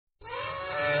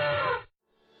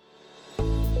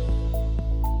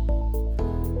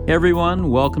Hey everyone,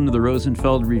 welcome to the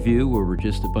Rosenfeld Review, where we're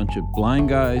just a bunch of blind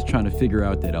guys trying to figure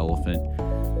out that elephant.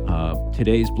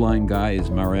 Today's blind guy is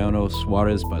Mariano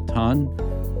Suarez Batan,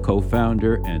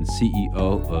 co-founder and CEO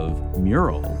of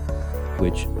Mural,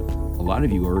 which a lot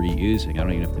of you are already using. I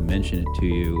don't even have to mention it to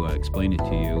you, explain it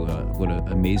to you, what an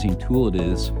amazing tool it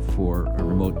is for a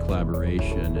remote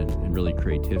collaboration and really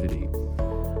creativity.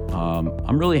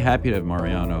 I'm really happy to have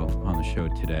Mariano on the show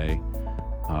today.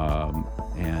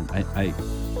 And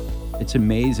it's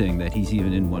amazing that he's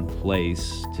even in one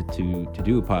place to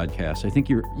do a podcast. I think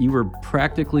you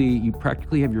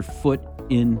practically have your foot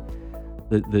in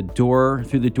the door,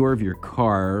 through the door of your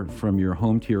car from your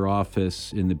home to your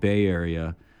office in the Bay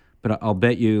Area. But I'll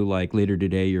bet you, like, later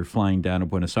today, you're flying down to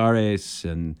Buenos Aires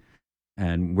and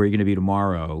where are you going to be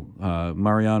tomorrow?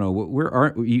 Mariano, where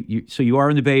are you? So you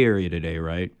are in the Bay Area today,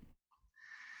 right?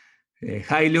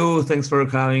 Hi, Lou. Thanks for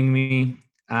having me.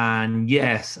 And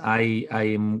yes, I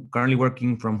am currently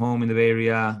working from home in the Bay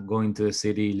Area, going to the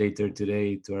city later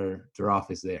today to our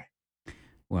office there.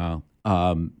 Wow.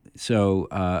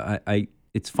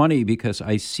 It's funny because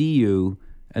I see you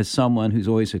as someone who's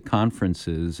always at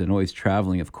conferences and always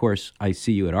traveling. Of course, I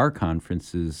see you at our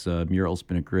conferences. Mural's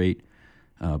been a great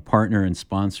partner and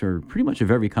sponsor pretty much of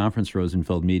every conference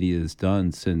Rosenfeld Media has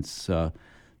done since the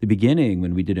beginning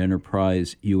when we did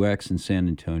Enterprise UX in San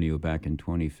Antonio back in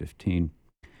 2015.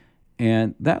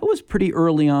 And that was pretty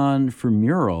early on for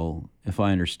Mural, if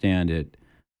I understand it.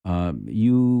 When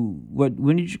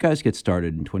did you guys get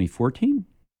started, in 2014?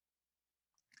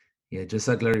 Yeah, just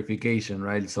a clarification,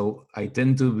 right? So I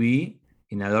tend to be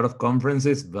in a lot of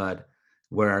conferences, but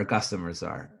where our customers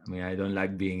are. I mean, I don't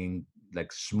like being in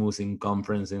like schmoozing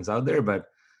conferences out there, but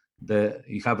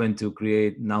you happen to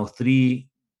create now three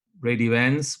great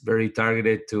events very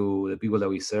targeted to the people that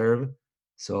we serve.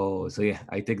 So yeah,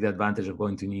 I take the advantage of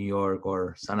going to New York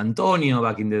or San Antonio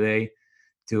back in the day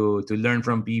to learn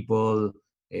from people,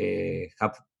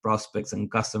 have prospects and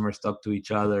customers talk to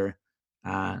each other,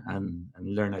 and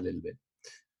learn a little bit.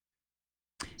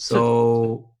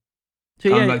 So, So so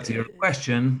coming yeah, back to your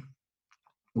question,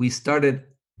 we started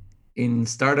in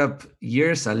startup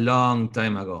years a long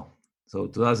time ago, so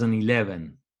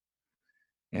 2011.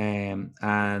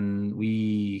 And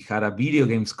we had a video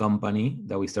games company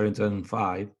that we started in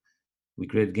 2005. We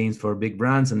created games for big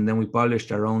brands, and then we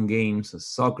published our own games, a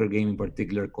soccer game in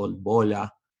particular called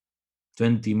Bola,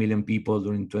 20 million people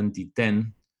during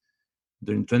 2010.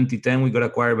 During 2010, we got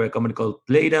acquired by a company called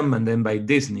Playdom and then by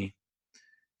Disney.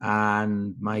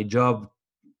 And my job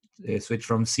switched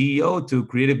from CEO to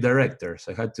creative director.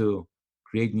 So I had to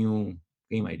create new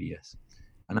game ideas.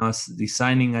 And I was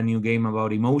designing a new game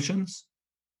about emotions.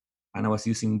 And I was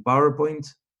using PowerPoint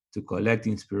to collect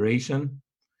inspiration,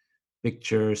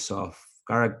 pictures of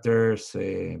characters,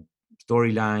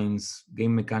 storylines,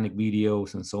 game mechanic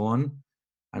videos, and so on.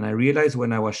 And I realized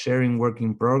when I was sharing work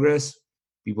in progress,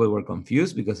 people were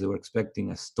confused because they were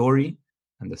expecting a story,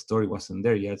 and the story wasn't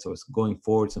there yet. So I was going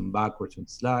forwards and backwards with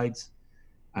slides,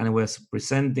 and I was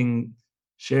presenting,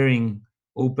 sharing,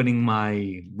 opening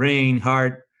my brain,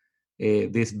 heart,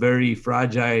 this very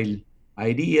fragile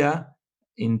idea.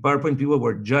 In PowerPoint, people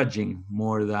were judging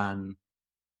more than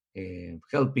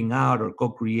helping out or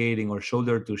co-creating or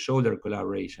shoulder-to-shoulder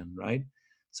collaboration, right?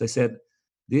 So I said,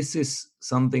 this is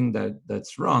something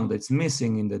that's wrong, that's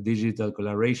missing in the digital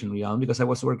collaboration realm, because I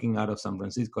was working out of San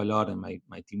Francisco a lot and my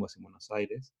team was in Buenos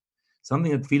Aires.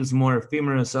 Something that feels more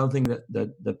ephemeral, something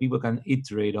that people can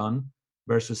iterate on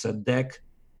versus a deck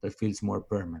that feels more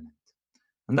permanent.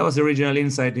 And that was the original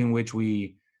insight in which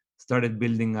we started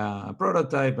building a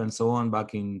prototype and so on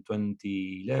back in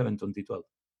 2011, 2012.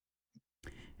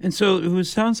 and so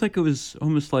sounds like it was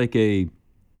almost like an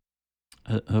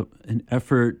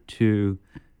effort to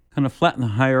kind of flatten the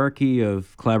hierarchy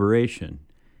of collaboration.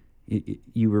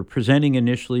 You were presenting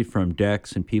initially from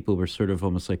decks, and people were sort of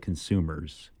almost like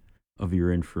consumers of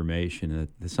your information.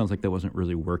 It sounds like that wasn't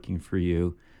really working for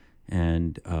you.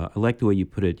 And I like the way you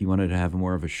put it. You wanted to have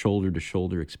more of a shoulder to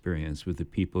shoulder experience with the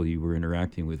people you were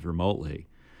interacting with remotely.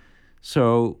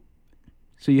 So,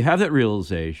 so you have that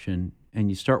realization, and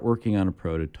you start working on a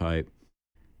prototype.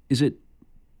 Is it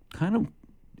kind of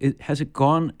has it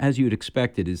gone as you had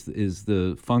expected? Is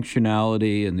the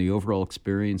functionality and the overall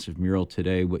experience of Mural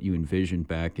today what you envisioned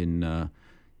back in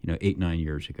 8-9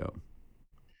 years ago?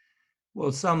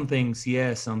 Well, some things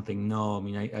yes, something no. I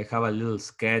mean, I have a little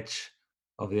sketch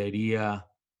of the idea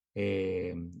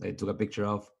I took a picture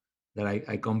of that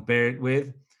I compared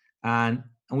with, and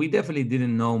we definitely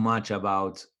didn't know much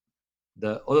about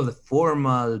the all of the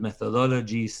formal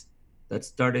methodologies that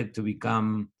started to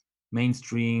become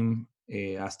mainstream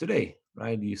as today,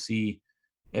 right? You see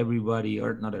everybody,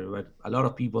 or not everybody, a lot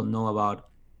of people know about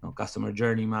customer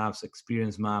journey maps,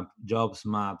 experience map, jobs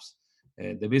maps,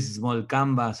 the business model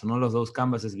canvas, and all of those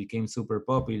canvases became super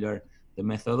popular. The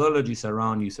methodologies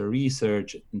around user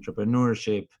research,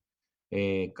 entrepreneurship,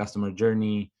 customer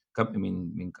journey,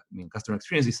 customer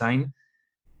experience design.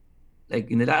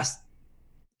 Like in the last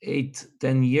 8,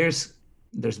 10 years,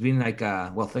 there's been like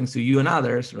well, thanks to you and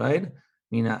others, right?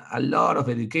 A lot of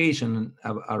education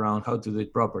around how to do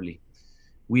it properly.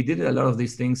 We did a lot of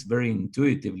these things very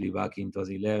intuitively back in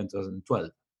 2011, 2012,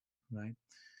 right?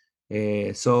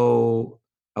 So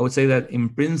I would say that in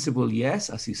principle, yes,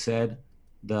 as you said,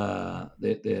 the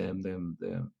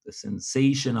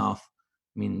sensation of,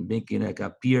 making like a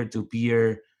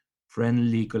peer-to-peer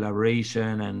friendly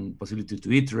collaboration and possibility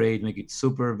to iterate, make it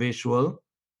super visual,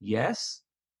 yes.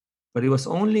 But it was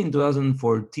only in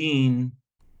 2014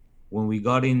 when we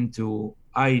got into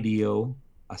IDEO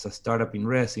as a startup in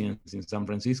residence in San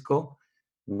Francisco,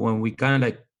 when we kind of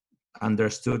like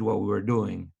understood what we were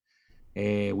doing.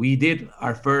 We did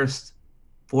our first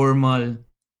formal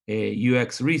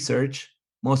UX research.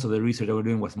 Most of the research that we're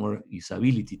doing was more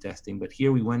usability testing, but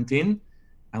here we went in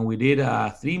and we did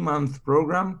a 3-month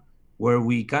program where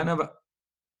we kind of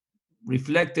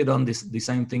reflected on this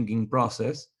design thinking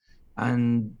process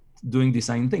and doing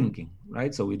design thinking,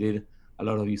 right? So we did a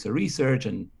lot of user research,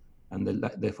 and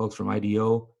the folks from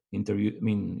IDEO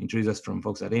introduced us from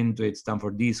folks at Intuit,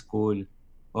 Stanford D School,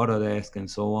 Autodesk, and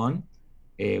so on.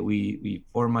 We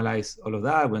formalized all of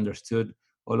that. We understood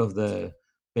all of the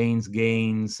pains,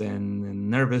 gains, and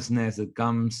nervousness that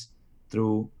comes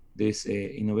through this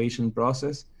innovation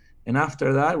process. And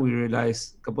after that, we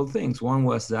realized a couple of things. One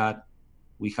was that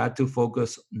we had to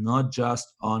focus not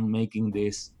just on making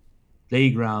this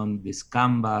playground, this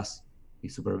canvas,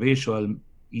 is super visual,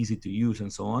 easy to use,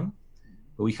 and so on,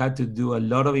 but we had to do a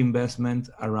lot of investment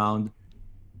around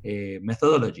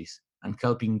methodologies and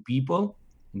helping people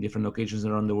in different locations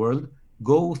around the world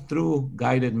go through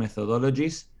guided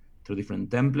methodologies through different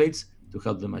templates to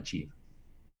help them achieve.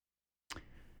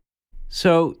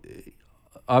 So,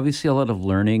 obviously, a lot of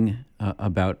learning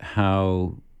about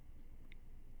how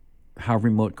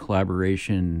remote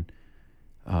collaboration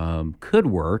could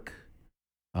work.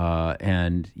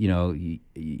 And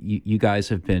you guys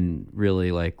have been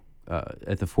really like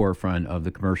at the forefront of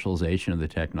the commercialization of the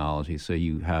technology, so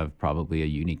you have probably a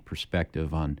unique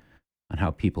perspective on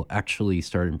how people actually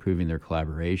start improving their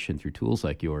collaboration through tools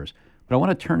like yours. But I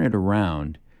want to turn it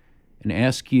around and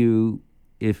ask you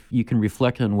if you can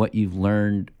reflect on what you've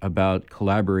learned about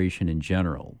collaboration in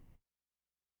general.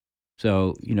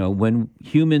 So, when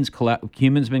humans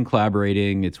been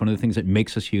collaborating, it's one of the things that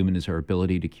makes us human is our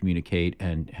ability to communicate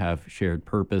and have shared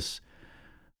purpose.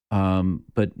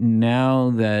 But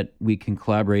now that we can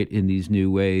collaborate in these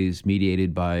new ways,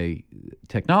 mediated by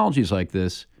technologies like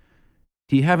this,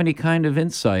 do you have any kind of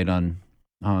insight on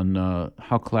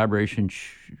how collaboration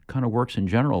kind of works in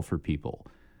general for people?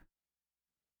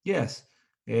 Yes,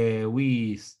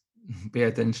 we pay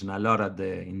attention a lot at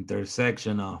the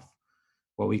intersection of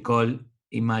what we call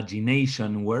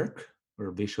imagination work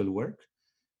or visual work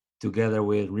together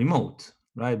with remote,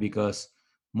 right? Because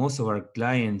most of our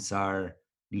clients are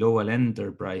global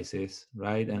enterprises,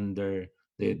 right? And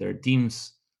their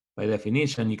teams, by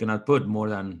definition, you cannot put more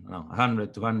than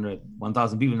 100, 200,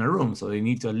 1,000 people in a room. So they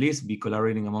need to at least be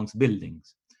collaborating amongst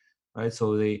buildings, right?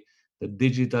 So the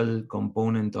digital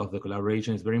component of the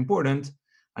collaboration is very important.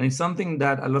 And it's something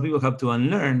that a lot of people have to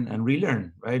unlearn and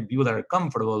relearn, right? People that are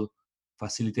comfortable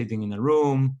facilitating in a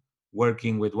room,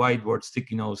 working with whiteboards,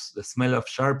 sticky notes, the smell of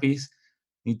Sharpies,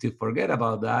 need to forget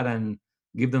about that and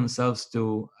give themselves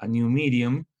to a new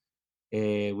medium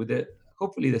with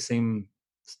hopefully the same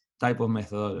type of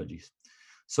methodologies.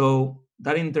 So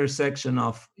that intersection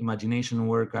of imagination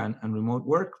work and remote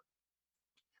work,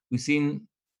 we've seen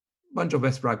a bunch of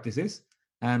best practices.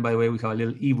 And by the way, we have a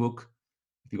little ebook.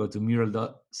 If you go to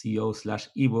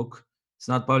mural.co/ebook, it's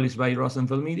not published by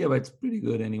Rosenfeld Media, but it's pretty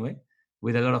good anyway,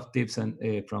 with a lot of tips and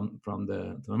from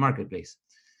the marketplace.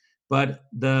 But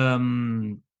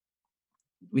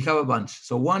we have a bunch.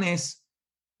 So one is,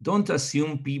 don't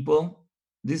assume people.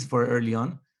 This is for early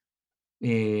on.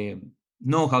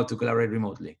 Know how to collaborate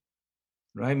remotely,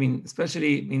 right?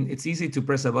 Especially, it's easy to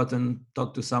press a button,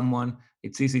 talk to someone.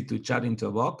 It's easy to chat into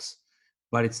a box,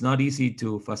 but it's not easy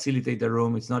to facilitate the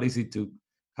room. It's not easy to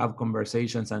have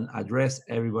conversations and address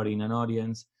everybody in an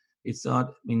audience. It's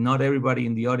not, not everybody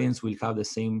in the audience will have the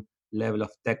same level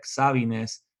of tech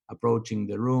savviness approaching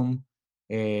the room.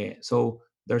 So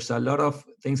there's a lot of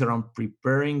things around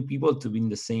preparing people to be in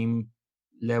the same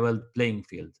level playing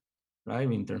field,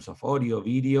 right? In terms of audio,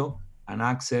 video, and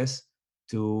access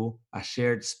to a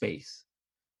shared space.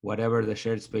 Whatever the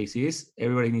shared space is,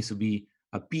 everybody needs to be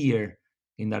a peer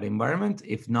in that environment.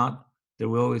 If not, there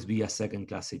will always be a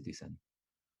second-class citizen.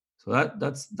 So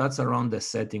that's around the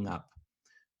setting up.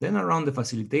 Then around the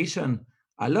facilitation,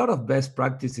 a lot of best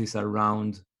practices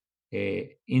around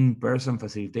in-person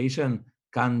facilitation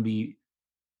can be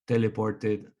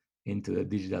teleported into the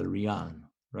digital realm,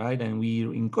 right? And we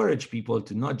encourage people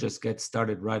to not just get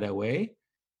started right away,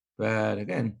 but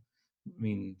again, I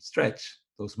mean, stretch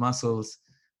those muscles,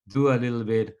 do a little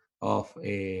bit of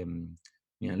a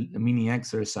mini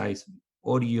exercise,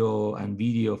 audio and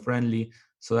video friendly,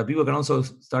 so that people can also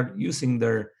start using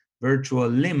their virtual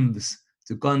limbs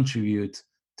to contribute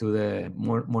to the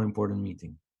more important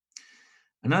meeting.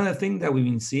 Another thing that we've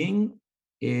been seeing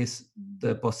is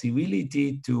the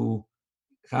possibility to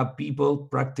have people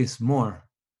practice more,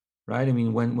 right? I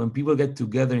mean, when people get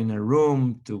together in a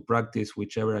room to practice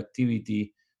whichever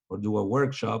activity or do a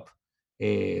workshop,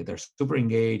 they're super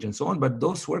engaged and so on. But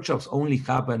those workshops only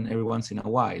happen every once in a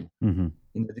while. Mm-hmm.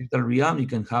 In the digital realm, you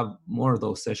can have more of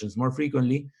those sessions more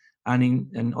frequently,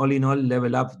 and all in all,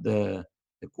 level up the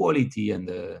quality and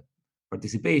the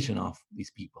participation of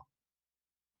these people.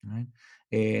 Right.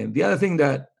 The other thing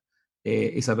that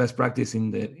is a best practice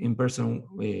in the in-person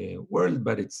world,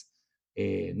 but it's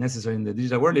necessary in the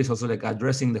digital world, is also like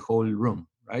addressing the whole room,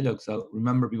 right? Like, so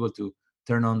remember people to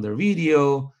turn on their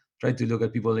video, try to look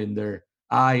at people in their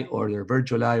eye or their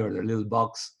virtual eye or their little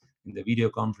box in the video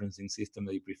conferencing system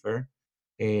that you prefer,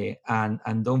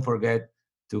 and don't forget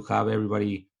to have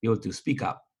everybody be able to speak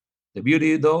up. The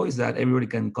beauty, though, is that everybody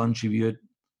can contribute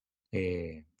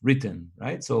written,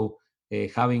 right? So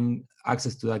having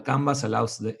access to that canvas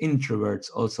allows the introverts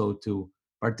also to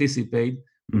participate,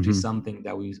 which is something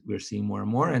that we're seeing more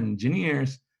and more, and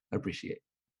engineers appreciate.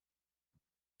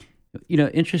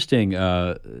 Interesting,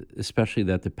 especially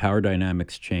that the power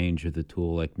dynamics change with a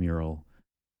tool like Mural.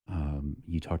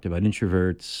 You talked about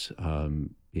introverts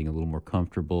being a little more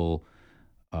comfortable.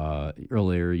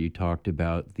 Earlier, you talked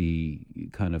about the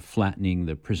kind of flattening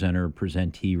the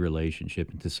presenter-presentee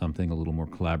relationship into something a little more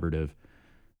collaborative.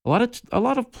 A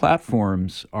lot of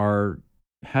platforms are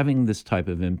having this type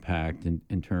of impact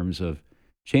in terms of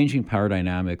changing power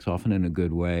dynamics, often in a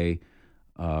good way,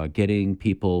 getting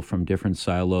people from different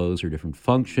silos or different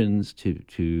functions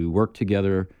to work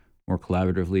together more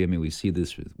collaboratively. I mean, we see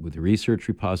this with research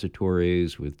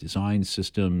repositories, with design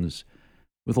systems,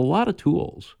 with a lot of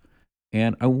tools.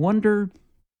 And I wonder,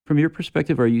 from your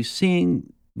perspective, are you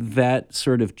seeing that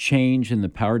sort of change in the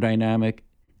power dynamic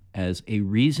as a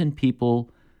reason people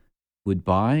would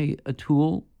buy a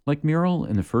tool like Mural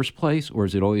in the first place? Or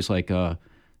is it always like a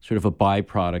sort of a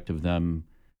byproduct of them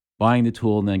buying the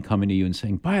tool and then coming to you and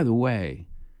saying, by the way,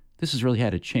 this has really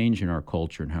had a change in our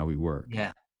culture and how we work?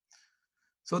 Yeah.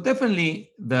 So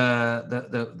definitely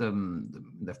the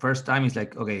first time is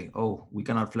like, okay, oh, we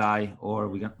cannot fly, or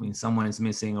someone is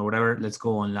missing or whatever, let's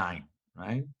go online,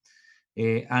 right?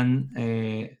 And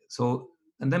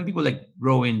then people like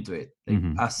grow into it, like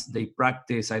as they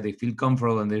practice, as they feel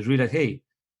comfortable, and they realize, hey,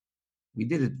 we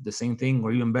did it the same thing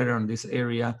or even better on this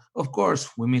area. Of course,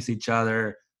 we miss each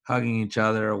other, hugging each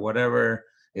other or whatever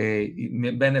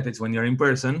benefits when you're in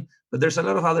person, but there's a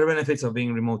lot of other benefits of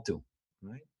being remote too,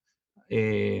 right?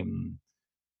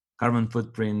 Carbon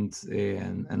footprint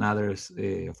and others,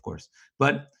 of course.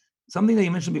 But something that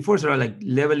you mentioned before, sort of like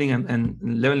leveling and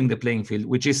leveling the playing field,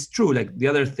 which is true. Like the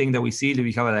other thing that we see,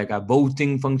 we have like a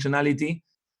voting functionality,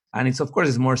 and it's of course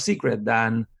it's more secret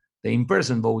than the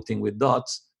in-person voting with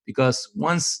dots, because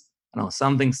once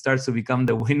something starts to become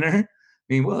the winner,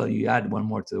 I mean, well, you add one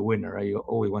more to the winner, right? You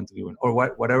always want to be winner, or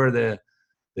whatever the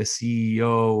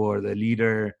CEO or the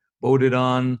leader voted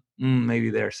on. Maybe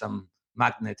there's some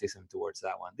magnetism towards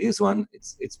that one. This one,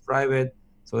 it's private,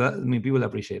 so that, I mean, people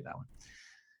appreciate that one.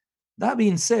 That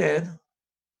being said,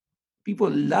 people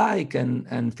like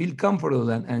and feel comfortable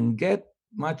and get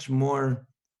much more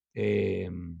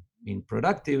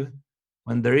productive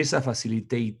when there is a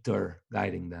facilitator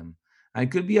guiding them. And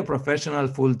it could be a professional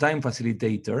full-time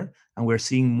facilitator, and we're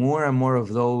seeing more and more of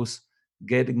those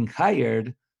getting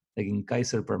hired. Like in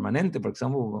Kaiser Permanente, for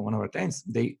example, one of our clients,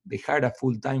 they hired a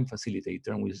full-time facilitator,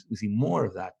 and we see more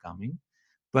of that coming.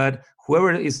 But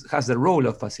whoever has the role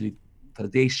of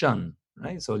facilitation,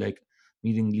 right? So like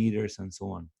meeting leaders and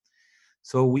so on.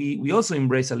 So we also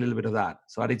embrace a little bit of that.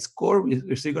 So at its core,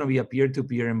 we're still going to be a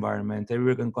peer-to-peer environment.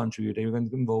 Everyone can contribute, everyone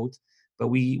can vote. But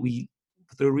we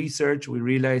through research, we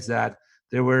realized that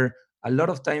there were a lot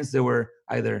of times there were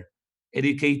either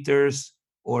educators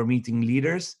or meeting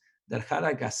leaders that had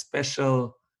like a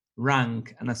special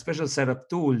rank and a special set of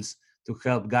tools to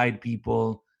help guide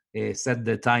people set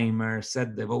the timer,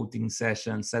 set the voting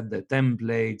session, set the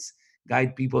templates,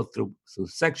 guide people through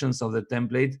sections of the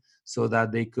template so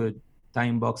that they could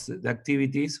time box the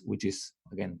activities, which is,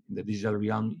 again, in the digital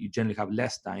realm, you generally have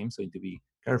less time, so you need to be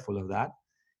careful of that.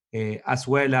 As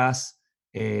well as,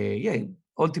 yeah,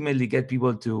 ultimately get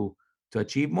people to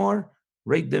achieve more,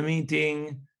 rate the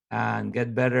meeting, and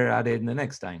get better at it the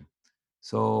next time.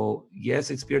 So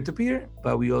yes, it's peer to peer,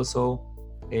 but we also,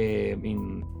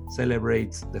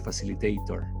 celebrate the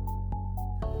facilitator.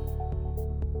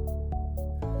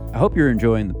 I hope you're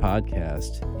enjoying the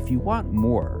podcast. If you want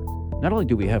more, not only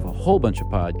do we have a whole bunch of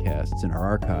podcasts in our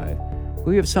archive, but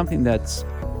we have something that's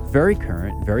very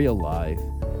current, very alive,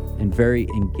 and very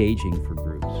engaging for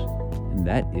groups, and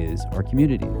that is our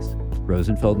communities.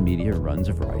 Rosenfeld Media runs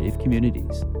a variety of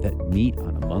communities that meet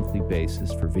on a monthly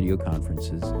basis for video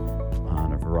conferences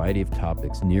on a variety of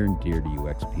topics near and dear to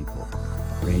UX people,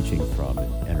 ranging from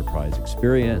enterprise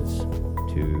experience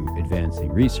to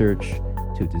advancing research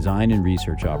to design and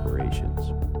research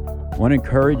operations. I want to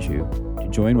encourage you to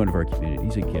join one of our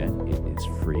communities. Again, it is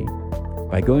free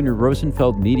by going to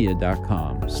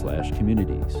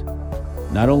rosenfeldmedia.com/communities.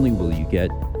 Not only will you get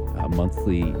a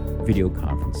monthly video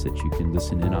conference that you can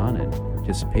listen in on and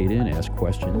participate in, ask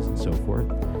questions, and so forth.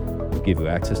 We'll give you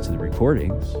access to the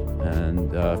recordings.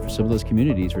 And for some of those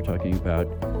communities, we're talking about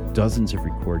dozens of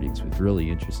recordings with really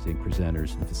interesting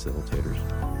presenters and facilitators.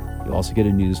 You'll also get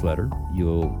a newsletter.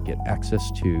 You'll get access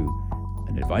to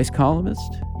an advice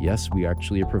columnist. Yes, we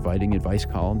actually are providing advice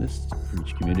columnists for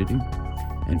each community.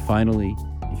 And finally,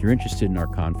 if you're interested in our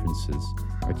conferences,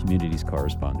 our communities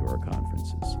correspond to our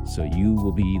conferences. So you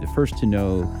will be the first to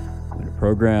know when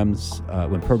programs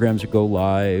go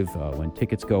live, when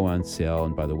tickets go on sale,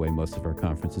 and by the way, most of our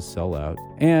conferences sell out,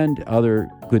 and other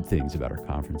good things about our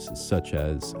conferences, such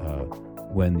as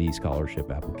when the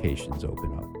scholarship applications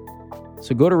open up.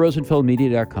 So go to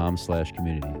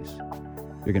rosenfeldmedia.com/communities.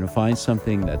 You're going to find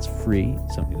something that's free,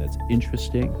 something that's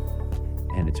interesting,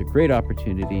 and it's a great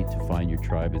opportunity to find your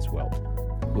tribe as well.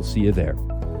 We'll see you there.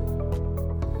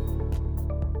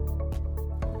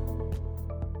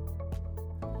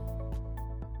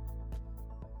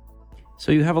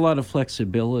 So you have a lot of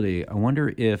flexibility. I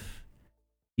wonder if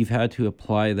you've had to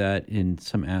apply that in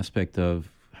some aspect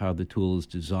of how the tool is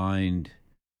designed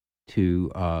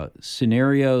to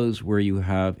scenarios where you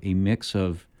have a mix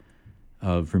of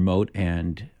remote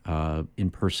and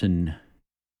in-person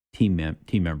team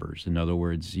members. In other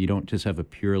words, you don't just have a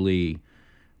purely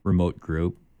remote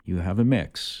group, you have a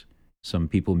mix. Some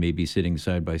people may be sitting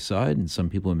side by side, and some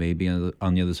people may be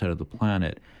on the other side of the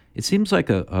planet. It seems like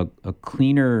a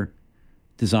cleaner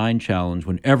design challenge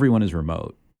when everyone is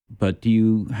remote. But do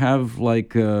you have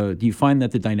do you find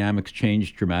that the dynamics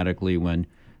change dramatically when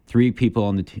 3 people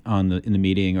in the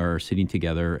meeting are sitting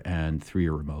together and 3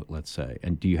 are remote, let's say?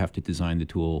 And do you have to design the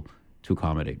tool to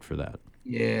accommodate for that?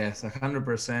 Yes,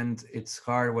 100%. It's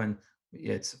hard when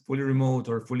it's fully remote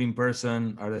or fully in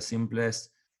person are the simplest.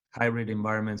 Hybrid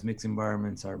environments, mixed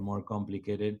environments are more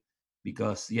complicated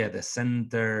because, the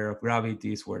center of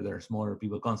gravity is where there's more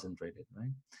people concentrated, right?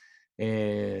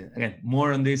 Again,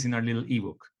 more on this in our little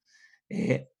ebook.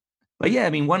 But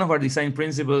one of our design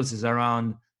principles is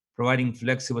around providing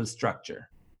flexible structure,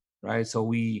 right? So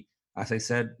we, as I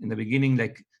said in the beginning,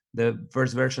 like the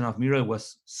first version of Mural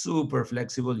was super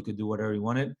flexible. You could do whatever you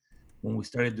wanted. When we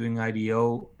started doing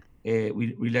IDO,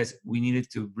 we realized we needed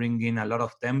to bring in a lot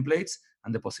of templates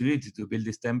and the possibility to build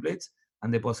these templates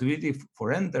and the possibility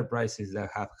for enterprises that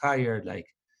have hired like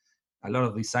a lot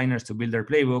of designers to build their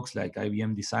playbooks, like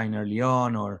IBM Design early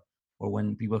on, or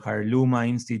when people hire Luma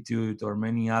Institute or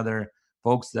many other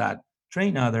folks that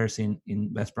train others in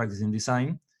best practice in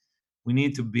design. We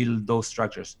need to build those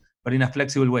structures, but in a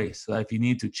flexible way. So if you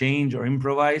need to change or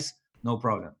improvise, no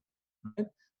problem. Right?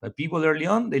 But people early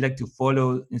on, they like to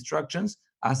follow instructions.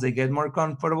 As they get more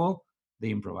comfortable,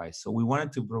 they improvise. So we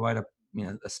wanted to provide a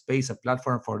space, a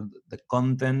platform for the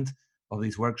content of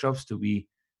these workshops to be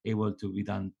able to be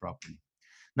done properly.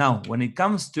 Now, when it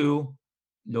comes to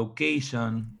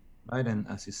location, right, and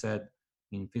as you said,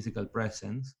 in physical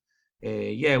presence,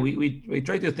 we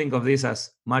try to think of this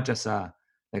as much as a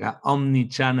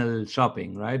omni-channel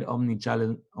shopping, right?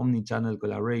 Omni-channel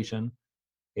collaboration,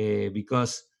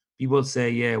 because people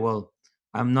say, well,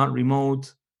 I'm not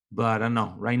remote, but I don't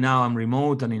know. Right now I'm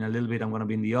remote, and in a little bit I'm going to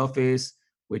be in the office,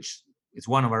 which is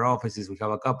one of our offices. We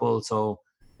have a couple, so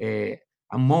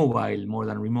I'm mobile more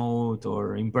than remote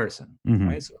or in person,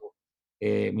 right? So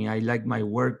I like my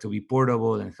work to be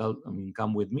portable and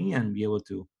come with me and be able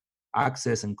to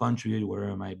access and contribute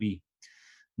wherever I might be.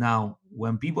 Now,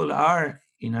 when people are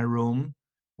in a room,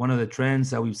 one of the trends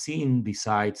that we've seen,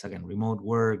 besides again remote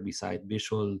work, besides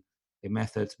visual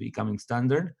methods becoming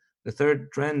standard, the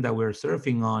third trend that we're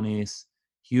surfing on is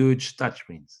huge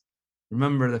touchscreens.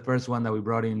 Remember the first one that we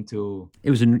brought into?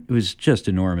 It was just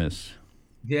enormous.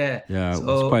 Yeah. Yeah, it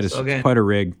was So again, quite a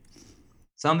rig.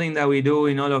 something that we do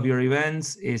in all of your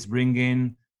events is bring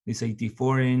in these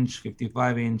 84-inch,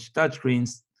 55-inch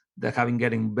touchscreens that have been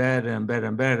getting better and better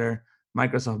and better.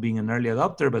 Microsoft being an early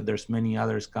adopter, but there's many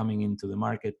others coming into the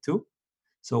market too.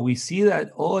 So we see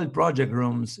that all project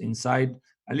rooms inside,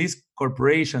 at least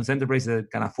corporations, enterprises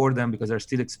that can afford them because they're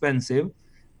still expensive,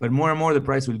 but more and more the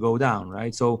price will go down,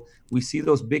 right? So we see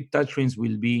those big touchscreens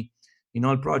will be in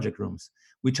all project rooms,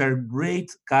 which are great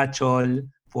catch-all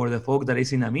for the folk that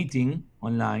is in a meeting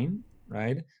online,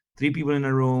 right? 3 people in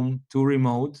a room, 2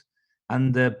 remote,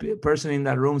 and the person in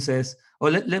that room says, "Oh,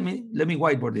 let me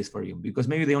whiteboard this for you," because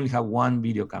maybe they only have one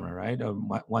video camera, right, or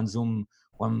one Zoom,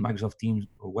 one Microsoft Teams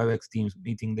or WebEx Teams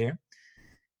meeting there,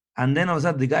 and then all of a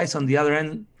sudden the guys on the other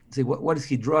end say, "What is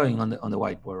he drawing on the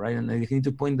whiteboard?" Right, and they need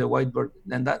to point the whiteboard,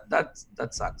 and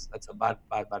that sucks. That's a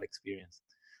bad experience.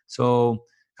 So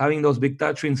having those big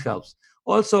touchscreens helps.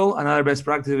 Also, another best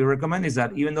practice we recommend is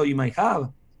that even though you might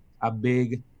have a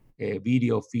big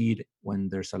video feed when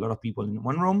there's a lot of people in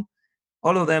one room,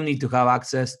 all of them need to have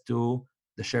access to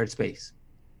the shared space,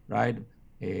 right?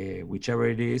 Whichever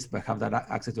it is, but have that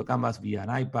access to a canvas via an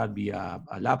iPad, via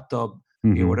a laptop,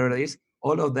 via Mm-hmm. whatever it is.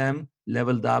 All of them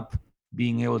leveled up,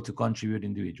 being able to contribute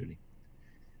individually.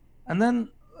 And then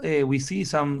we see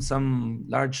some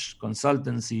large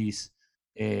consultancies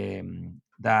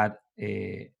that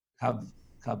have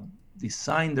have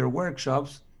designed their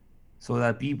workshops so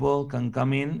that people can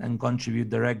come in and contribute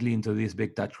directly into these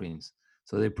big touchscreens.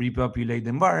 So they pre-populate the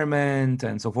environment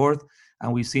and so forth.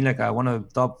 And we've seen like one of the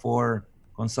top 4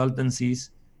 consultancies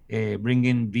bring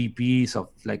in VPs of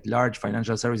like large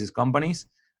financial services companies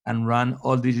and run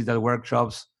all digital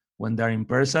workshops when they're in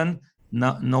person.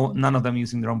 None of them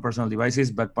using their own personal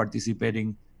devices, but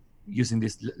participating using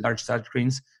these large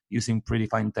touchscreens, using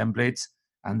predefined templates,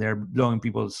 and they're blowing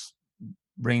people's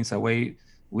brains away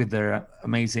with their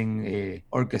amazing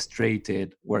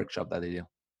orchestrated workshop that they do.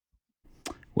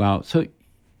 Wow. So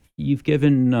you've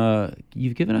given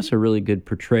us a really good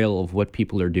portrayal of what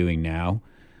people are doing now.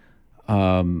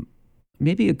 Um,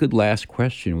 Maybe a good last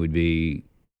question would be: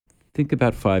 think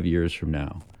about 5 years from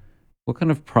now. What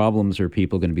kind of problems are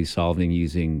people going to be solving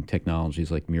using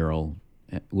technologies like Mural?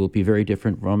 Will it be very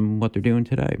different from what they're doing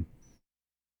today?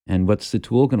 And what's the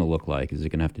tool going to look like? Is it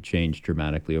going to have to change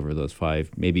dramatically over those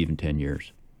 5, maybe even 10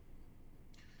 years?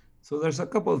 So there's a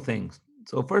couple of things.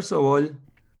 So first of all,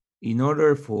 in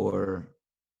order for,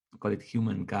 call it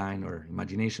humankind or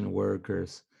imagination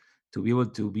workers, to be able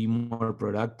to be more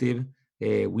productive,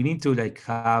 we need to like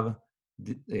have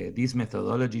these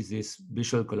methodologies, this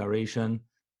visual collaboration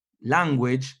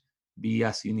language be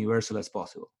as universal as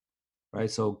possible,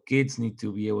 right? So kids need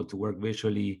to be able to work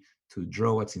visually, to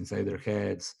draw what's inside their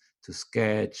heads, to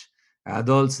sketch.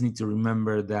 Adults need to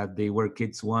remember that they were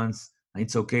kids once, and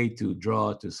it's okay to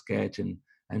draw, to sketch,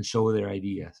 and show their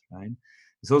ideas, right?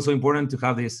 It's also important to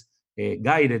have these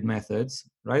guided methods,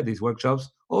 right? These workshops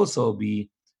also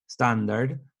be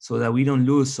standard so that we don't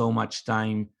lose so much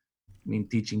time in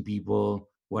teaching people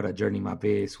what a journey map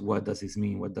is, what does this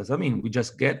mean, what does that mean. We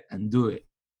just get and do it,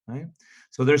 right?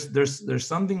 So there's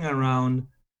something around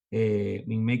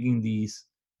in making these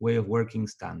way of working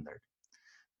standard.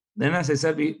 Then, as I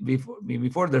said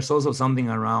before, there's also something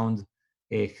around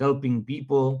helping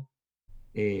people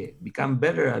become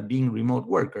better at being remote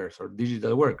workers or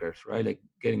digital workers, right? Like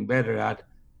getting better at,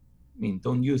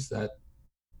 don't use that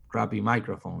crappy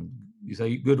microphone. Use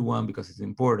a good one because it's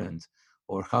important,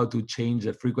 or how to change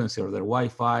the frequency of their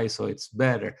Wi-Fi so it's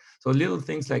better. So little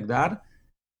things like that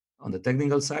on the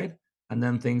technical side, and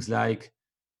then things like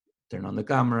turn on the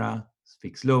camera,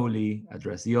 speak slowly,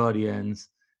 address the audience,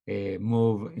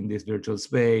 move in this virtual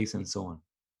space, and so on.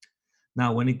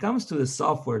 Now, when it comes to the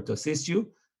software to assist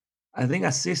you, I think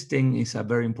assisting is a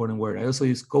very important word. I also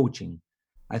use coaching.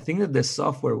 I think that the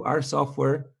software, our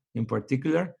software in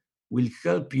particular, will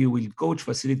help you, will coach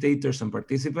facilitators and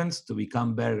participants to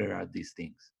become better at these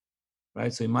things,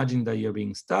 right? So imagine that you're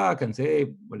being stuck and say, hey,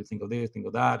 what do you think of this, think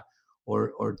of that,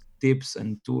 or tips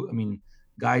and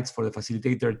guides for the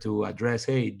facilitator to address,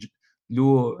 hey,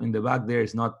 Lou in the back there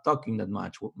is not talking that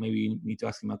much. Maybe you need to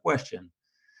ask him a question.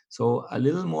 So a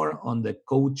little more on the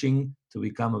coaching to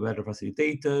become a better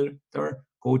facilitator, or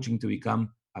coaching to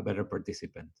become a better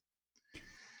participant.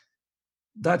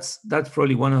 That's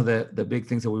probably one of the big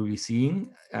things that we'll be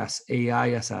seeing as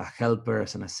AI as a helper,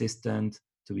 as an assistant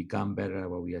to become better at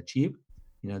what we achieve,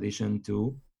 in addition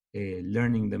to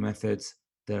learning the methods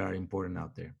that are important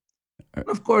out there. And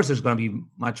of course, there's going to be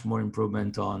much more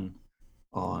improvement on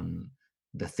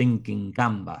the thinking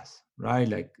canvas, right?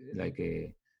 Like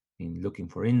in looking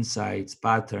for insights,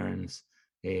 patterns,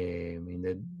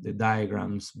 in the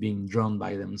diagrams being drawn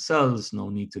by themselves. No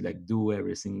need to like do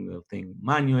every single thing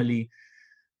manually.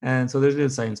 And so there's little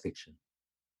science fiction.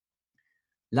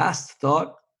 Last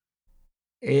thought,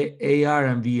 AR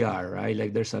and VR, right?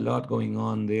 Like there's a lot going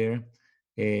on there.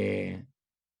 It's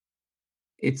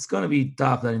going to be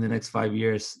tough that in the next 5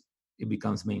 years it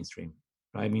becomes mainstream,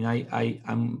 right? I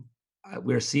mean,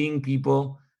 we're seeing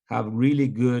people have really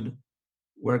good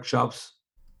workshops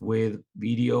with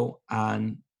video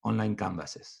and online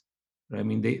canvases, right? I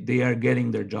mean, they are getting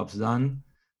their jobs done.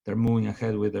 They're moving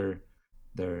ahead with their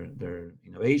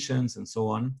innovations and so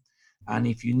on. And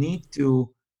if you need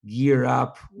to gear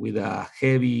up with a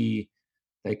heavy,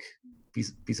 like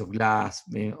piece of glass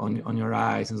on your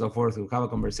eyes and so forth to have a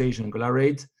conversation and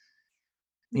collaborate, I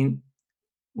mean,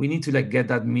 we need to like get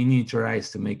that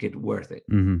miniaturized to make it worth it.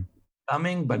 Mm-hmm.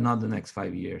 Coming, but not the next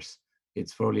 5 years.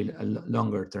 It's probably a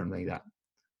longer term like that.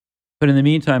 But in the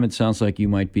meantime, it sounds like you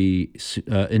might be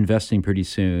investing pretty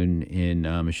soon in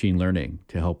machine learning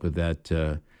to help with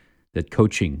that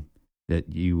coaching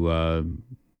that you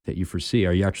foresee.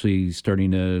 Are you actually starting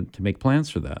to make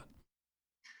plans for that?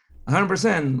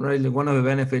 100%, right? Like one of the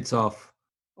benefits of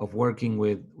working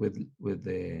with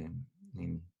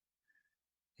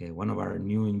one of our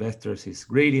new investors is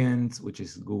Gradient, which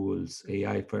is Google's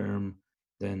AI firm.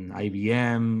 Then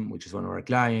IBM, which is one of our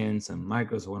clients, and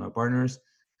Microsoft, one of our partners,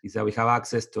 is that we have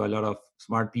access to a lot of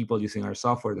smart people using our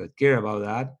software that care about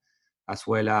that, as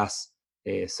well as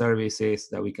services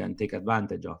that we can take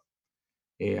advantage of.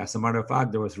 As a matter of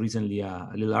fact, there was recently a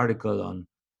little article on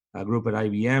a group at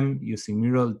IBM using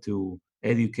Mural to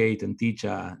educate and teach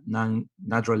a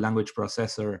natural language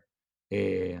processor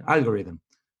algorithm,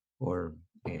 or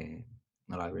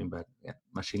not algorithm, but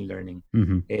machine learning.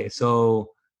 Mm-hmm.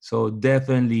 So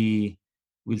definitely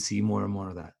we'll see more and more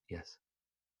of that. Yes.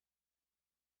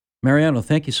 Mariano,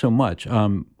 thank you so much.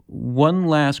 One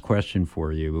last question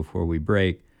for you before we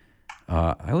break.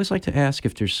 I always like to ask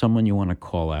if there's someone you want to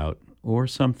call out or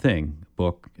something, a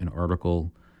book, an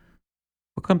article.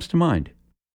 What comes to mind?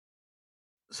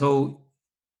 So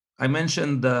I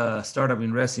mentioned the startup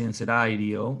in residence at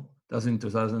IDEO. That was in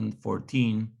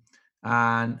 2014.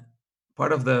 And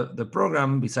part of the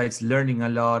program, besides learning a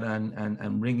lot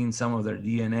and bringing some of their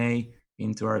DNA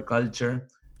into our culture,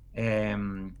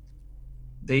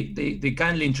 they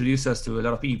kindly introduced us to a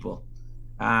lot of people.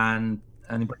 And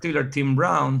in particular, Tim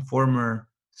Brown, former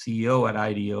CEO at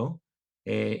IDEO,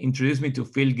 introduced me to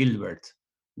Phil Gilbert,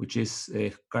 which is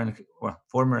current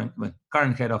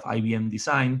head of IBM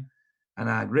Design and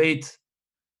a great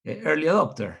early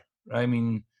adopter. Right? I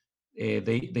mean,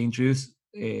 they introduced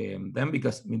them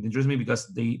because they introduced me because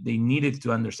they needed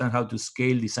to understand how to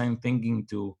scale design thinking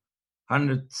to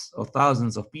hundreds of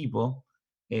thousands of people.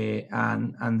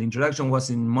 And the introduction was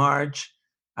in March,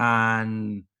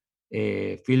 and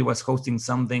Phil was hosting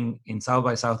something in South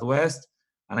by Southwest,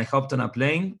 and I hopped on a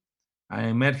plane.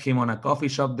 I met him on a coffee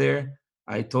shop there.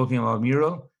 I told him about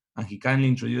Mural, and he kindly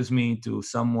introduced me to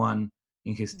someone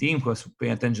in his team who was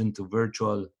paying attention to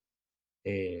virtual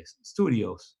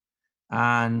studios.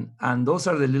 And those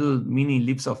are the little mini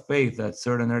leaps of faith that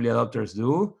certain early adopters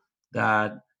do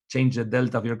that change the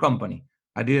delta of your company.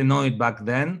 I didn't know it back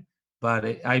then, but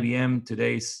IBM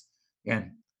today is,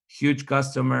 again, huge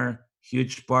customer,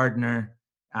 huge partner,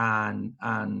 and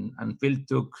Phil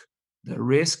took the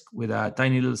risk with a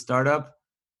tiny little startup,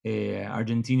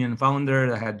 Argentinian founder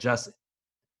that had just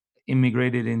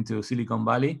immigrated into Silicon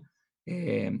Valley,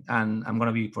 and I'm going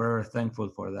to be forever thankful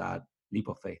for that leap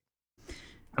of faith.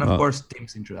 And of course,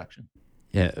 Tim's introduction.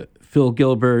 Yeah, Phil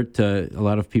Gilbert, a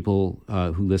lot of people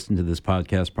who listen to this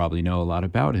podcast probably know a lot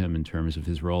about him in terms of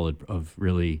his role of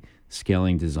really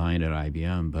scaling design at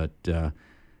IBM. But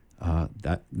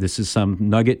that this is some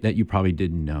nugget that you probably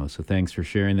didn't know. So thanks for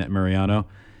sharing that, Mariano.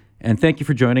 And thank you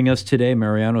for joining us today,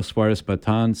 Mariano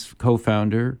Suarez-Batan,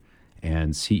 co-founder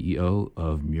and CEO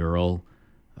of Mural,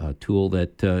 a tool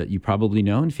that you probably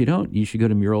know. And if you don't, you should go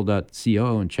to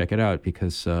mural.co and check it out,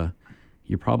 because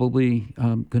you're probably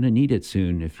going to need it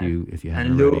soon if you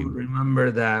haven't already. And Lou, remember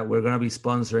that we're going to be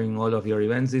sponsoring all of your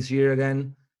events this year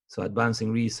again. So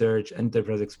Advancing Research,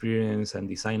 Enterprise Experience, and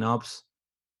Design Ops.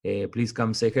 Please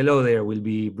come say hello there. We'll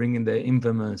be bringing the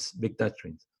infamous Big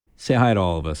Touchscreens. Say hi to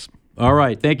all of us. All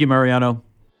right. Thank you, Mariano.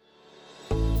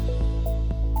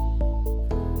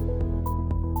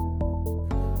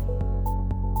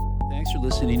 Thanks for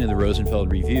listening to the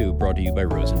Rosenfeld Review, brought to you by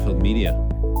Rosenfeld Media.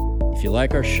 If If you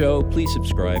like our show, please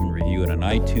subscribe and review it on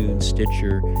iTunes,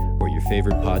 Stitcher, or your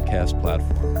favorite podcast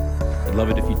platform. I'd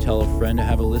love it if you tell a friend to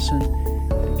have a listen.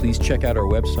 And please check out our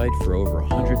website for over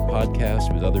 100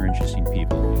 podcasts with other interesting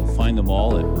people. You'll find them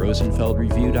all at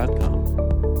rosenfeldreview.com.